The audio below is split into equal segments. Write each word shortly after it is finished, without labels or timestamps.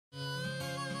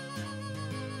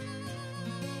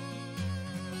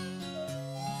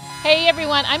Hey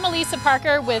everyone, I'm Elisa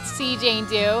Parker with See Jane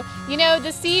Do. You know,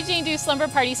 the See Jane Do Slumber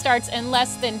Party starts in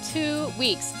less than 2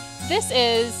 weeks. This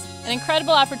is an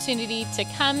incredible opportunity to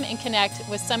come and connect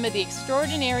with some of the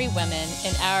extraordinary women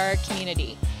in our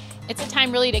community. It's a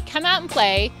time really to come out and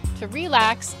play, to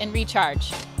relax and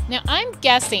recharge. Now I'm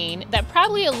guessing that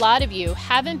probably a lot of you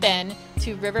haven't been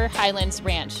to Highlands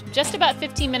Ranch, just about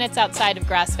 15 minutes outside of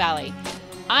Grass Valley.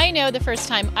 I know the first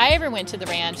time I ever went to the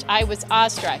ranch, I was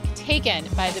awestruck, taken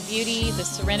by the beauty, the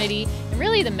serenity, and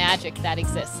really the magic that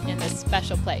exists in this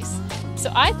special place.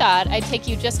 So I thought I'd take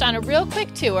you just on a real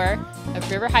quick tour of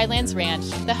Highlands Ranch,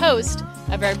 the host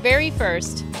of our very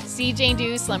first See Jane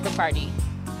Do Slumber Party.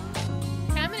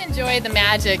 Come and enjoy the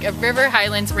magic of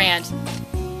Highlands Ranch.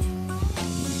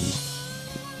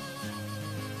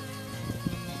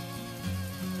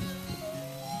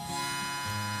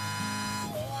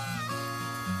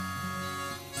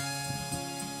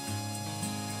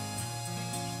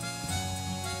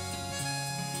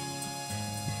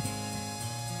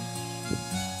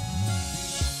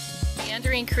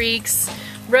 Meandering creeks,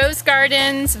 rose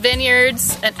gardens,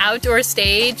 vineyards, an outdoor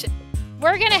stage.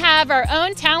 We're gonna have our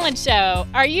own talent show.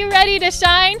 Are you ready to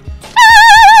shine?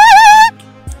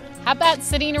 How about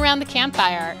sitting around the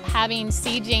campfire, having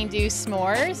See Jane Do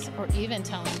s'mores, or even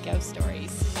telling ghost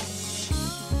stories?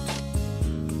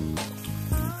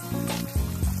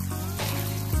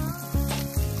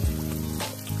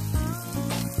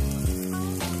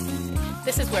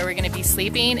 This is where we're gonna be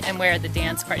sleeping and where the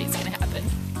dance party's gonna happen.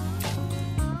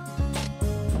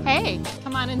 Hey,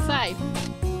 come on inside.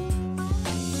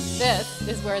 This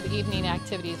is where the evening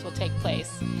activities will take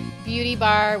place. Beauty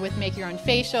bar with make your own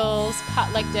facials,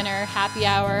 potluck dinner, happy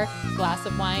hour, glass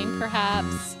of wine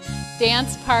perhaps,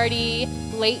 dance party,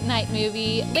 late night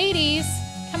movie. Ladies,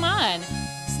 come on,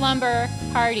 slumber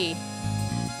party.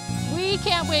 We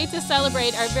can't wait to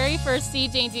celebrate our very first See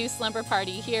Jane Do Slumber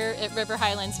Party here at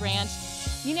Highlands Ranch.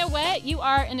 You know what? You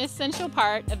are an essential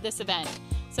part of this event.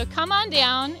 So come on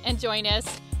down and join us.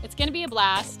 It's gonna be a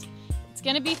blast. It's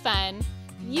gonna be fun.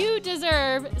 You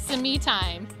deserve some me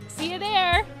time. See you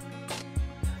there.